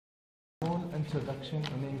introduction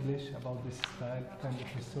in English about this style, kind of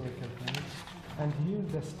historical thing. And here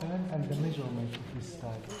the style and the measurement of this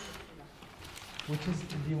style, which is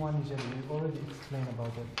Diwan Jali. We already explained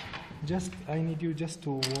about it. Just, I need you just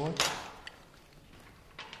to watch.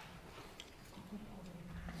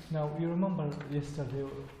 Now, you remember yesterday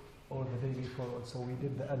or the day before also we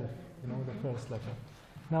did the alif, the first letter.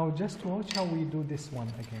 Now just watch how we do this one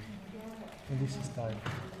again, in this style.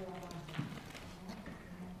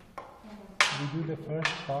 We do the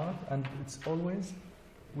first part and it's always,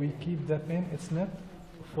 we keep the pen, it's not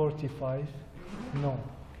 45, no.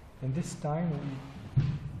 In this time we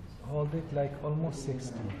hold it like almost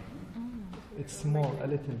 60. It's small, a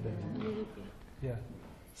little bit. Yeah.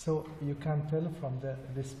 So you can tell from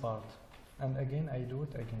this part. And again, I do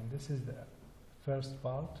it again. This is the first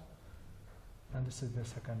part, and this is the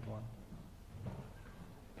second one.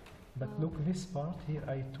 But look, this part here,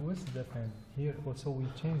 I twist the pen. Here also we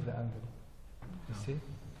change the angle. You see?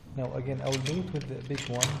 Now again, I will do it with the big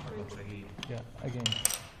one. Yeah, again.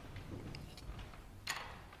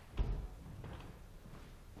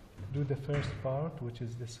 Do the first part, which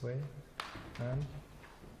is this way, and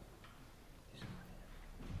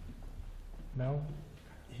now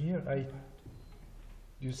here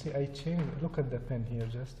you see I change, look at the pen here,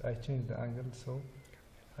 I change the angle so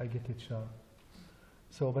I get it sharp.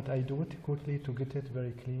 So, but I do it quickly to get it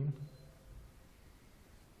very clean.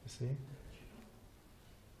 You see?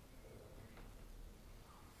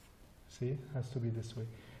 See, has to be this way.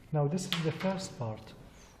 Now this is the first part,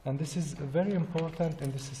 and this is very important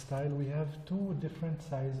in this style. We have two different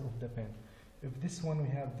sizes of the pen. If this one we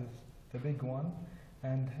have the big one,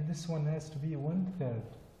 and this one has to be 1/3. Okay.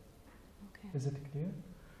 Is it clear?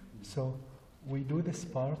 So we do this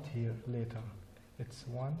part here later. It's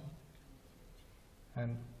 1,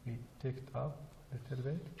 and we take it up a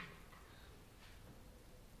little bit,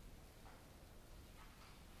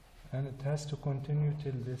 and it has to continue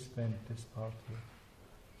till this bend, this part here.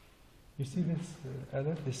 You see this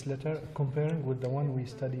this letter comparing with the one we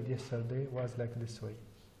studied yesterday was like this way.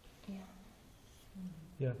 Yeah.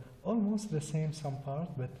 Yeah, almost the same some part,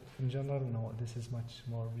 but in general, no, this is much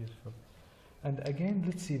more beautiful. And again,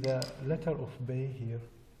 let's see the letter of Bay here.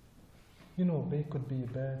 Bay could be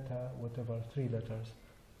beta, whatever, 3 letters.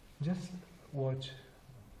 Just watch.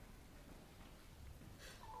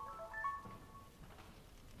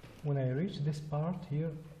 When I reach this part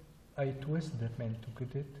here, I twist the pen to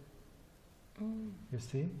get it. You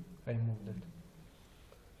see? I moved it.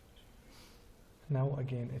 Now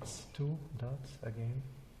again, it's 2 dots again.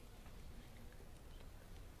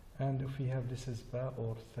 And if we have this is ba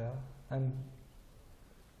or tha, and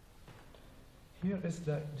here is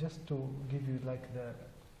just to give you like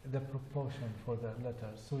the proportion for the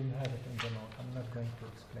letters, so you have it in the note. I'm not going to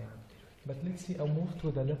explain it. But let's see, I'll move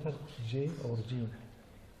to the letter J or G.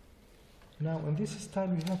 Now in this style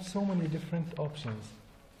we have so many different options.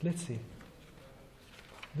 Let's see.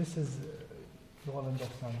 This is, you all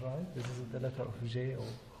understand, right? This is the letter of J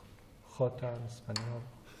or Jota in Spanish.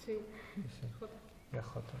 Sí. Yeah,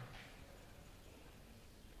 Jota.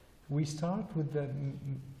 We start with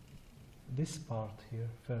this part here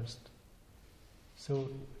first. So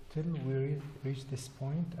till we reach this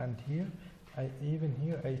point, and here, I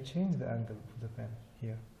change the angle of the pen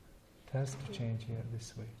here. It has to change here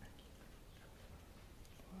this way.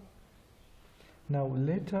 Now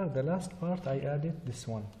later, the last part, I added this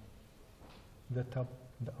one, the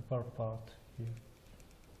upper part here.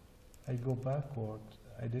 I go backward.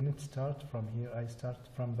 I didn't start from here, I start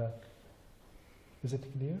from back. Is it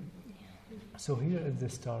clear? Yeah. So here is the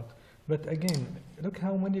start. But again, look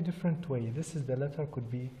how many different ways. This is the letter,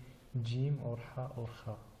 could be Jim or Ha or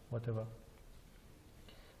Kha, whatever.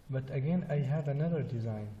 But again, I have another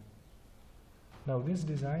design. Now this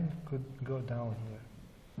design could go down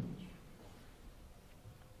here.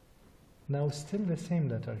 Now still the same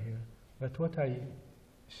letter here. But what I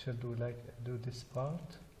should do, do this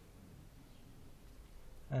part,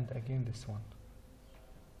 and again this one.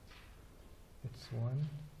 It's 1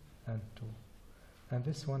 and 2. And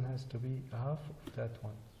this one has to be half of that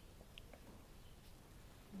one.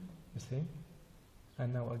 You see?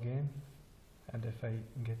 And now again, and if I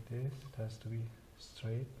get this, it has to be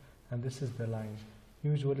straight. And this is the line.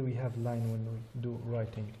 Usually we have line when we do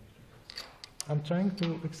writing. I'm trying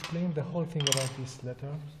to explain the whole thing about this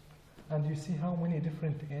letter. And you see how many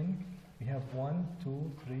different N? We have 1,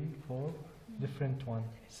 2, 3, 4 different ones.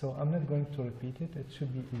 So I'm not going to repeat it. It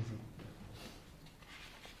should be easy.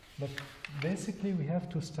 But basically we have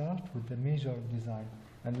to start with the major design,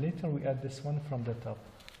 and later we add this one from the top.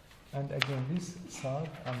 And again this Sad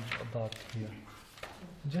and Dot here.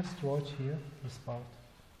 Just watch here this part.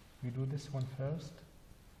 We do this one first,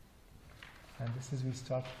 and this is we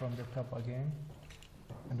start from the top again,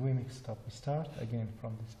 and we mix it up. We start again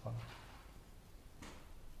from this part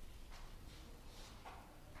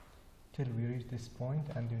till we reach this point,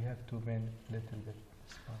 and we have to bend a little bit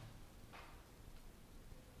this part.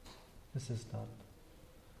 This is done.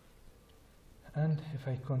 And if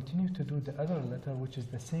I continue to do the other letter, which is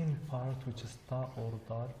the same part, which is ta or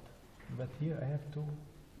dal, but here I have to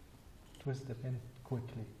twist the pen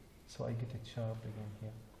quickly, so I get it sharp again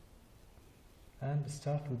here. And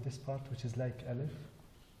start with this part, which is like alif,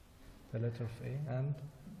 the letter of A, and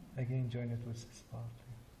again join it with this part.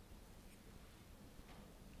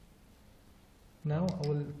 Now I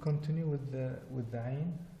will continue with the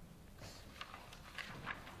ain.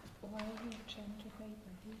 Why you change the paper?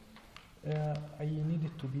 I need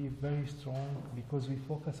it to be very strong because we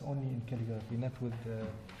focus only in calligraphy, not with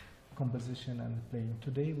composition and playing.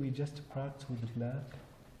 Today we just practice with black.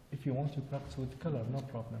 If you want to practice with color, no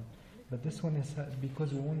problem. But this one is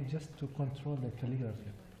because we want just to control the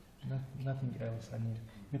calligraphy, nothing else. I mean,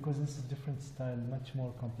 because this is different style, much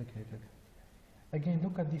more complicated. Again,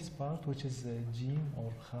 look at this part, which is jim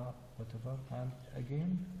or kha, whatever, and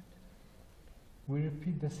again we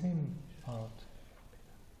repeat the same part.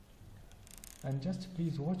 And just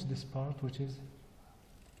please watch this part, which is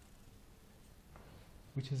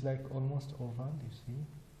like almost oval, you see,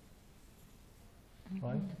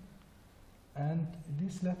 right? And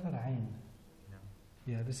this letter ain,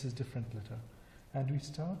 yeah, this is different letter, and we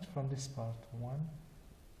start from this part one,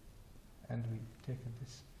 and we take it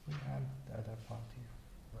this way, and the other part here.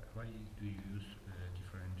 Why do you use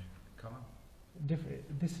different color?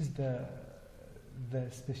 This is the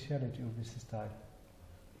speciality of this style.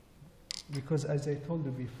 Because as I told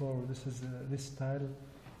you before, this is this style,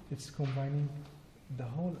 it's combining the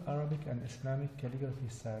whole Arabic and Islamic calligraphy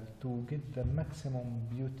style to get the maximum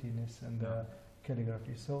beautiness in the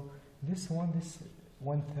calligraphy. So this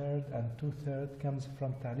 1/3 and 2/3 comes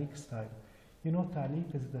from Ta'liq style. You know,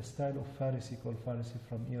 Ta'liq is the style of Farsi, called Farsi,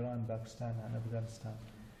 from Iran, Pakistan and Afghanistan.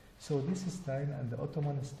 So this style and the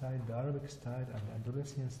Ottoman style, the Arabic style and the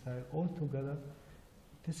Andalusian style, all together,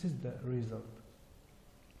 this is the result.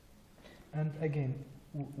 And again,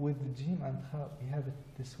 with the jim and kha, we have it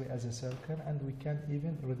this way as a circle, and we can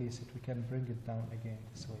even release it. We can bring it down again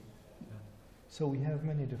this way. So we have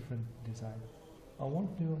many different designs. I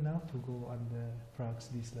want you now to go and practice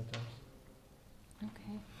these letters.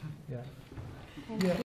 Okay. Yeah. Thank Yeah. you.